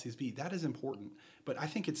policies be? That is important, but I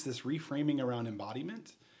think it's this reframing around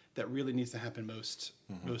embodiment that really needs to happen most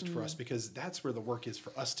for us, because that's where the work is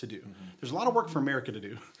for us to do. There's a lot of work for America to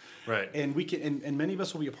do, right? And we can, and many of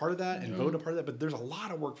us will be a part of that and vote a part of that. But there's a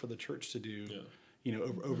lot of work for the church to do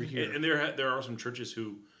over here. And there are some churches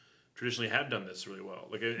who traditionally have done this really well.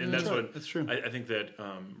 And that's true. I think that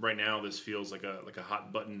right now this feels like a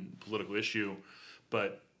hot button political issue,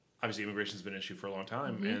 but obviously immigration has been an issue for a long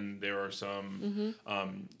time, and there are some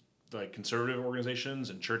like conservative organizations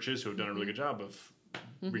and churches who have done a really good job of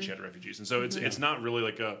reaching out to refugees. And so it's not really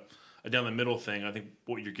like a down the middle thing. I think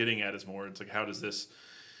what you're getting at is more, it's like, how does this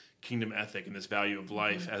kingdom ethic and this value of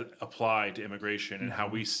life apply to immigration and how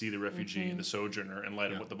we see the refugee and the sojourner in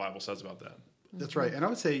light of what the Bible says about that? That's right. And I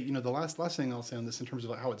would say, the last thing I'll say on this in terms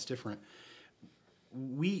of how it's different,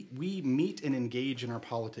 we meet and engage in our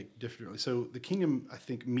politics differently. So the kingdom, I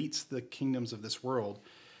think, meets the kingdoms of this world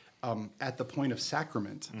at the point of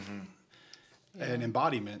sacrament and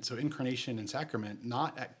embodiment. So incarnation and sacrament,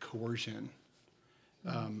 not at coercion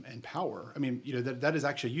and power. I mean, that is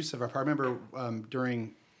actually use of our power. I remember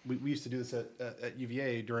during, we used to do this at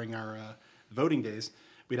UVA during our voting days.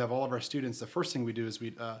 We'd have all of our students. The first thing we do is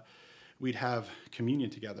we'd have communion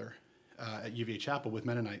together at UVA Chapel with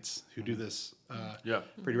Mennonites who do this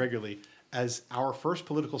pretty regularly. As our first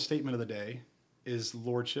political statement of the day is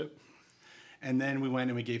lordship. And then we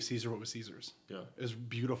went and we gave Caesar what was Caesar's. Yeah. It was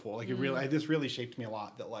beautiful. Like this really shaped me a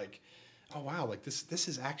lot, that like, oh wow, like this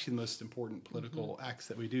is actually the most important political acts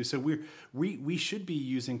that we do. So we should be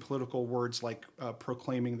using political words like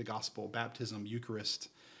proclaiming the gospel, baptism, Eucharist.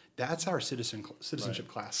 That's our citizenship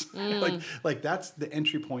class. Like that's the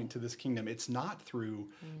entry point to this kingdom. It's not through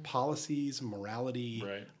policies, morality,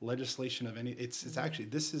 legislation of any. It's actually,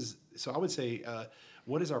 this is, so I would say,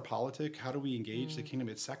 what is our politic? How do we engage the kingdom?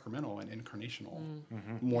 It's sacramental and incarnational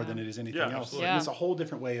more than it is anything else. Absolutely. It's a whole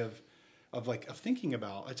different way of thinking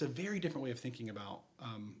about. It's a very different way of thinking about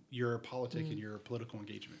your politic and your political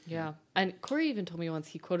engagement. Yeah. And Corey even told me once,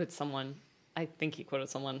 he quoted someone, I think he quoted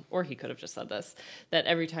someone, or he could have just said this, that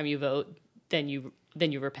every time you vote, then you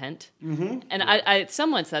repent. And I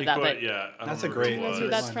someone said that, but that's a great. That's who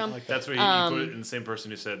that's from. Like that's what he quoted, and the same person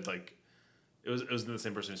who said, like, it was the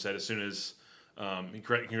same person who said, as soon as he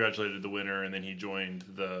congratulated the winner, and then he joined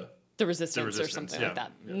the resistance or something like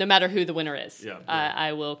that. Yeah. No matter who the winner is,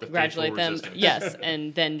 I will congratulate them. Resistance. Yes,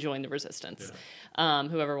 and then join the resistance.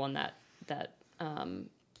 Whoever won that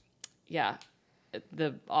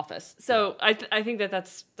the office. So I think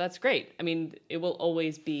that's great. I mean, it will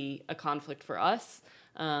always be a conflict for us.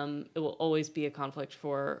 It will always be a conflict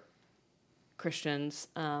for Christians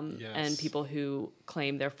and people who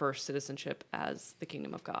claim their first citizenship as the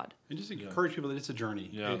kingdom of God. And just encourage people that it's a journey.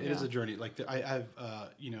 It is a journey. Like I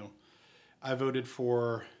voted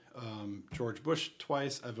for George Bush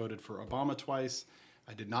twice. I voted for Obama twice.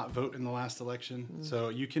 I did not vote in the last election. So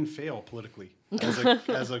you can fail politically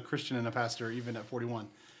as a Christian and a pastor, even at 41.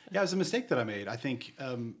 Yeah, it was a mistake that I made. I think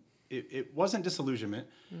it wasn't disillusionment.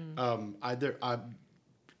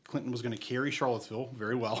 Clinton was going to carry Charlottesville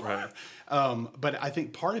very well. Right. But I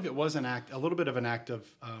think part of it was a little bit of an act of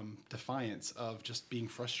defiance, of just being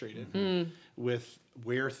frustrated with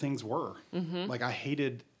where things were. Like I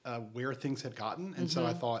hated where things had gotten. And so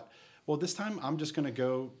I thought, well, this time I'm just going to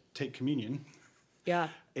go take communion. Yeah.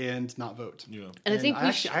 And not vote. Yeah. And I think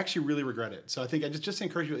I actually really regret it. So I think I just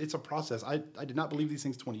encourage you, it's a process. I did not believe these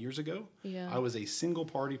things 20 years ago. Yeah. I was a single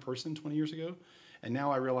party person 20 years ago. And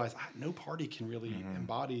now I realize no party can really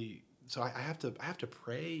embody. So I have to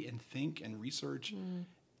pray and think and research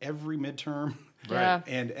every midterm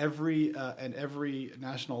and every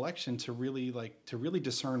national election to really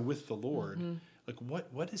discern with the Lord. Like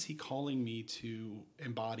what is he calling me to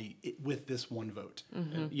embody with this one vote?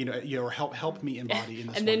 Or help me embody in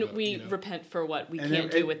this. And one then vote, we repent for what we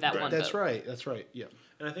can't do with that one That's vote. right. That's right. Yeah.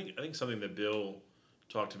 And I think something that Bill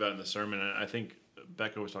talked about in the sermon, and I think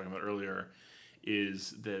Becca was talking about earlier,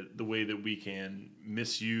 is that the way that we can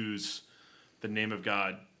misuse the name of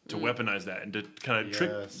God to weaponize that and to kind of trick.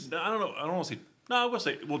 I don't know. I don't want to say. No, I will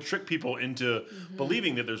say we'll trick people into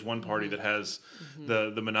believing that there's one party that has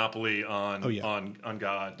the monopoly on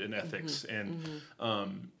God and ethics, and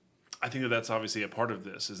I think that's obviously a part of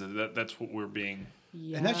this. Is that's what we're being,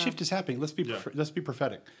 and that shift is happening. Let's be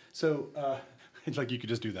prophetic. So. It's like you could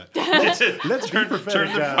just do that. Let's turn the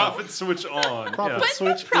prophet switch on. Put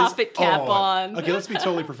the prophet cap on. Okay, let's be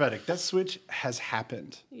totally prophetic. That switch has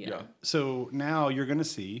happened. Yeah. So now you're going to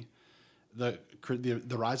see the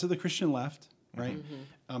rise of the Christian left, right?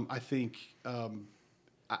 I think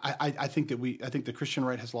I think the Christian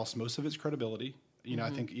right has lost most of its credibility. I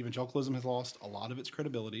think evangelicalism has lost a lot of its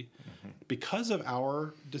credibility because of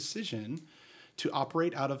our decision to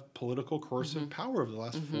operate out of political coercive power over the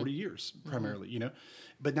last 40 years, primarily,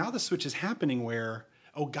 But now the switch is happening where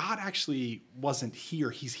oh, God actually wasn't here.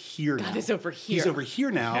 He's here now. God is over here. He's over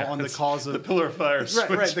here now on the cause of the pillar of fire.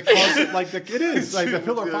 Right. The cause, like it is like the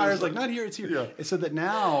pillar of fire is like not here, it's here. Yeah. And so that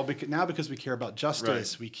now because we care about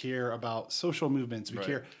justice, we care about social movements, we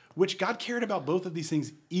care, which God cared about both of these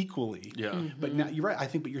things equally. Yeah. But now you're right. I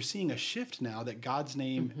think, but you're seeing a shift now that God's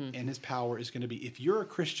name and His power is going to be. If you're a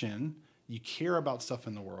Christian, you care about stuff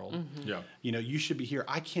in the world. Yeah. You know, you should be here.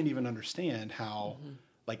 I can't even understand how.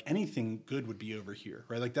 Like anything good would be over here,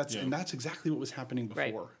 right? Like that's and that's exactly what was happening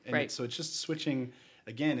before. And so it's just switching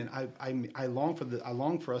again. And I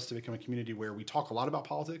long for us to become a community where we talk a lot about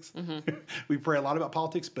politics. We pray a lot about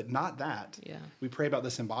politics, but not that. Yeah. We pray about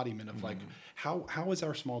this embodiment of like how is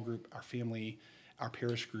our small group, our family, our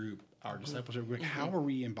parish group, our discipleship group, how are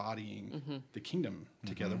we embodying the kingdom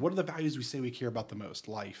together? What are the values we say we care about the most?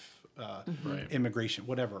 Life, immigration,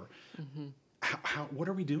 whatever. What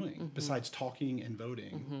are we doing besides talking and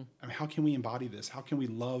voting? I mean, how can we embody this? How can we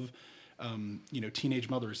love, teenage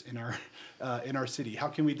mothers in our city? How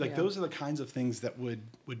can we those are the kinds of things that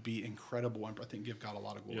would be incredible and I think give God a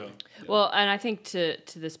lot of glory. Yeah. Well, and I think to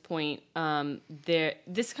this point, this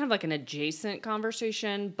is kind of like an adjacent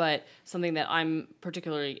conversation, but something that I'm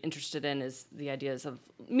particularly interested in is the ideas of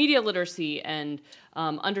media literacy and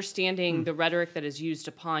understanding the rhetoric that is used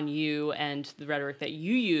upon you and the rhetoric that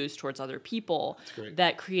you use towards other people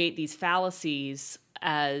that create these fallacies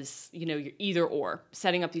as, you're either or,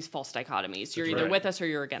 setting up these false dichotomies. You're either with us or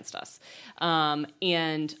you're against us.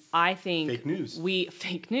 And I think fake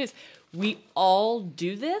news. We all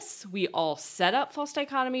do this. We all set up false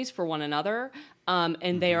dichotomies for one another.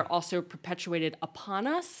 And they are also perpetuated upon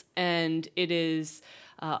us. And it is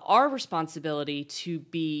our responsibility to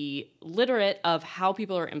be literate of how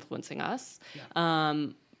people are influencing us,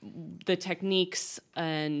 the techniques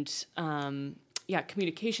and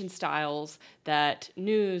communication styles that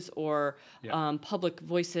news or public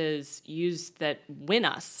voices use that win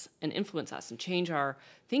us and influence us and change our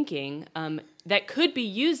thinking that could be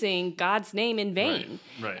using God's name in vain.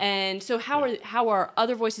 Right. And so how are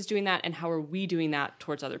other voices doing that, and how are we doing that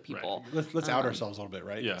towards other people? Right. Let's out ourselves a little bit,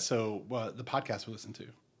 right? Yeah. So the podcast we listen to.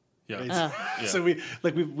 Yeah. So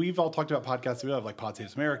we've all talked about podcasts. We have like Pod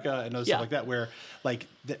Saves America and stuff like that, where like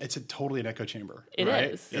it's totally an echo chamber. It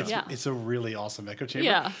is. It's a really awesome echo chamber.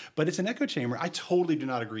 Yeah. But it's an echo chamber. I totally do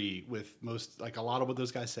not agree with a lot of what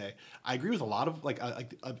those guys say. I agree with a lot of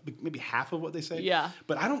maybe half of what they say. Yeah.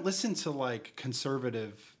 But I don't listen to like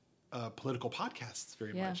conservative political podcasts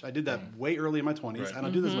very much. I did that way early in my 20s. Right. I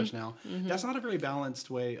don't do this much now. That's not a very balanced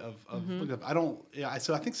way of looking at it.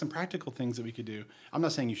 So I think some practical things that we could do. I'm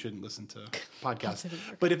not saying you shouldn't listen to podcasts,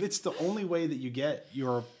 but if it's the only way that you get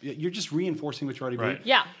you're just reinforcing what you already believe.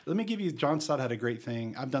 Yeah. Let me give you, John Stott had a great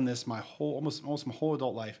thing. I've done this almost my whole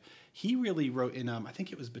adult life. He really wrote in, I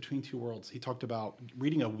think it was Between Two Worlds. He talked about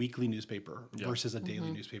reading a weekly newspaper versus a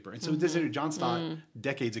daily newspaper. And so John Stott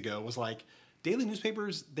decades ago was like, daily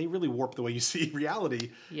newspapers, they really warp the way you see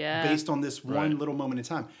reality based on this one little moment in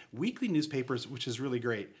time. Weekly newspapers, which is really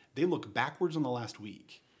great, they look backwards on the last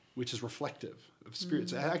week, which is reflective of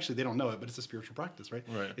spirits. Actually, they don't know it, but it's a spiritual practice, right?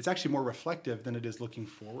 It's actually more reflective than it is looking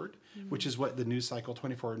forward, which is what the news cycle,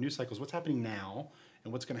 24-hour news cycle is, what's happening now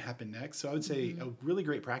and what's going to happen next. So I would say a really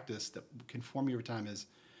great practice that can form you over time is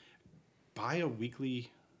buy a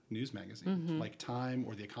weekly news magazine like Time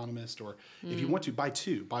or The Economist, or if you want to,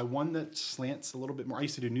 buy one that slants a little bit more. I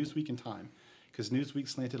used to do Newsweek and Time because Newsweek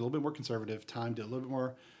slanted a little bit more conservative, Time did a little bit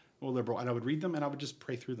more liberal, and I would read them and I would just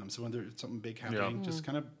pray through them. So when there's something big happening, just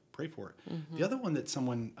kind of pray for it. The other one that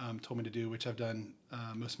someone told me to do, which I've done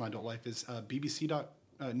most of my adult life, is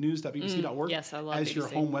news.bbc.org yes, I love as BBC. your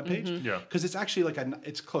home webpage. Because it's actually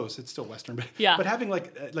it's close. It's still Western, but but having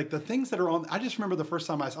like the things that are on. I just remember the first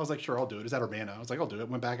time I was like, sure, I'll do it. Is that Urbana? I was like, I'll do it.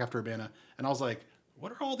 Went back after Urbana, and I was like,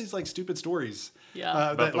 what are all these like stupid stories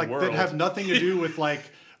that have nothing to do with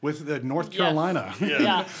with the North Carolina.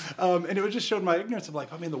 And it just showed my ignorance of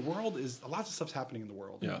like, I mean, the world is, lots of stuff's happening in the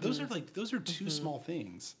world. Yeah. Those are two small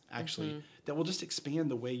things actually that will just expand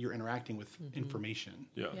the way you're interacting with information.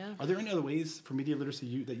 Are there any other ways for media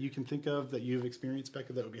literacy that you can think of that you've experienced,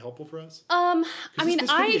 Becca, that would be helpful for us? I mean,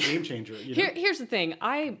 this could be a game changer. Here's the thing.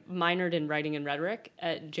 I minored in writing and rhetoric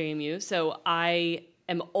at JMU, so I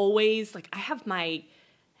am always I have my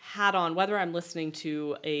hat on, whether I'm listening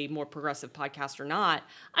to a more progressive podcast or not.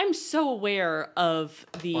 I'm so aware of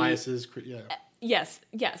the biases. Yes.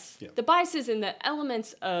 The biases and the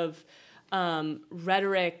elements of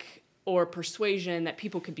rhetoric or persuasion that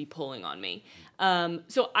people could be pulling on me.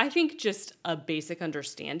 So I think just a basic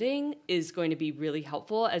understanding is going to be really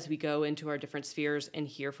helpful as we go into our different spheres and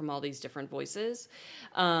hear from all these different voices.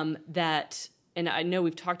 That and I know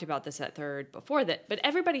we've talked about this at Third before that, but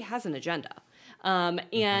everybody has an agenda.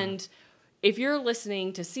 And if you're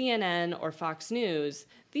listening to CNN or Fox News,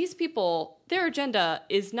 these people, their agenda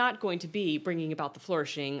is not going to be bringing about the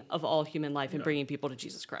flourishing of all human life and bringing people to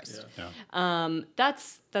Jesus Christ.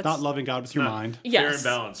 That's not loving God with your mind. Yes. Fair and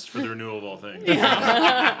balanced for the renewal of all things. It's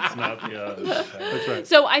not That's right.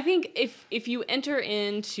 So I think if you enter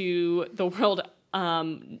into the world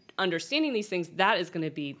understanding these things, that is going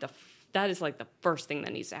to be that is like the first thing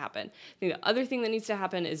that needs to happen. I think the other thing that needs to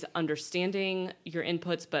happen is understanding your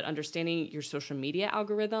inputs, but understanding your social media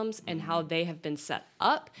algorithms and how they have been set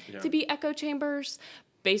up to be echo chambers.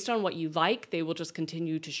 Based on what you like, they will just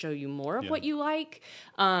continue to show you more of what you like.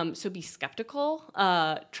 So be skeptical.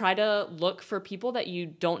 Try to look for people that you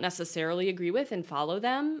don't necessarily agree with and follow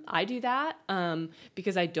them. I do that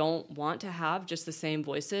because I don't want to have just the same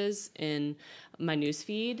voices in my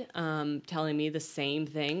newsfeed telling me the same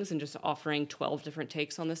things and just offering 12 different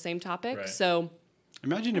takes on the same topic. Right. So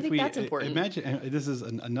imagine if that's important. Imagine, this is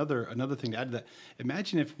another thing to add to that.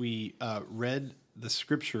 Imagine if we read the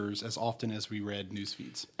scriptures as often as we read news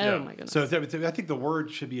feeds. Oh my goodness! So I think the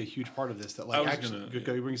word should be a huge part of this. That like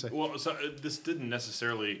Well, so this didn't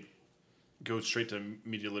necessarily go straight to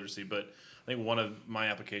media literacy, but I think one of my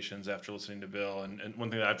applications after listening to Bill and one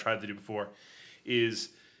thing that I've tried to do before is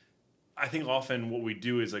I think often what we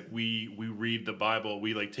do is like we read the Bible,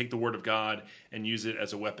 we like take the Word of God and use it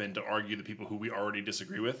as a weapon to argue the people who we already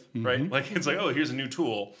disagree with, right? Like it's like, oh, here's a new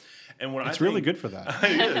tool. And what it's really good for that.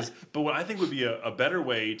 It is. But what I think would be a better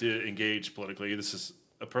way to engage politically, this is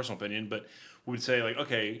a personal opinion, but we would say like,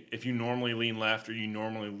 okay, if you normally lean left or you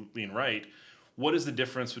normally lean right, what is the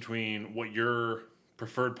difference between what your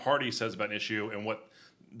preferred party says about an issue and what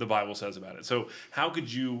the Bible says about it? So how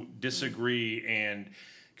could you disagree and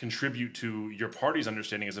contribute to your party's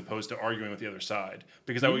understanding as opposed to arguing with the other side?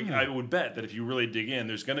 Because I would bet that if you really dig in,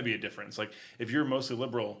 there's going to be a difference. Like if you're mostly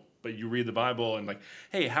liberal, but you read the Bible and like,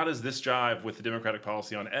 hey, how does this jive with the Democratic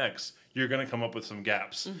policy on X? You're going to come up with some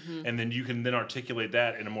gaps. And then you can then articulate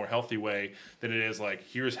that in a more healthy way than it is like,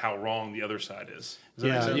 here's how wrong the other side is. Does that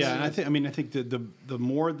make sense? Yeah. And I think the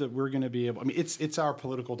more that we're going to be able, it's our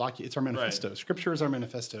political document, it's our manifesto. Right. Scripture is our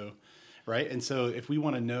manifesto. Right. And so if we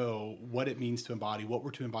want to know what it means to embody, what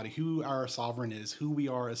we're to embody, who our sovereign is, who we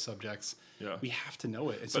are as subjects, we have to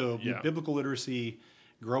know it. And biblical literacy,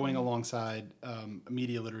 growing alongside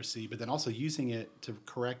media literacy, but then also using it to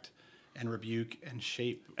correct and rebuke and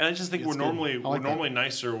shape. And I just think we're normally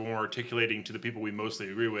nicer when we're articulating to the people we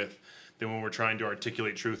mostly agree with than when we're trying to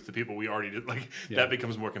articulate truth to people we already did. Like that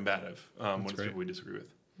becomes more combative when it's people we disagree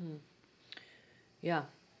with. Yeah.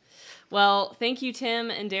 Well, thank you,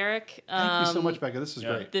 Tim and Derek. Thank you so much, Becca. This is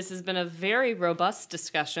great. This has been a very robust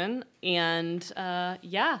discussion. And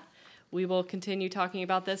we will continue talking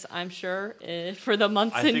about this, I'm sure, for the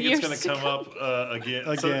months and years to come. I think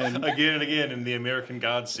it's going to come up again and again in the American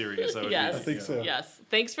Gods series. Yes. I think so. Yes.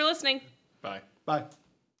 Thanks for listening. Bye. Bye.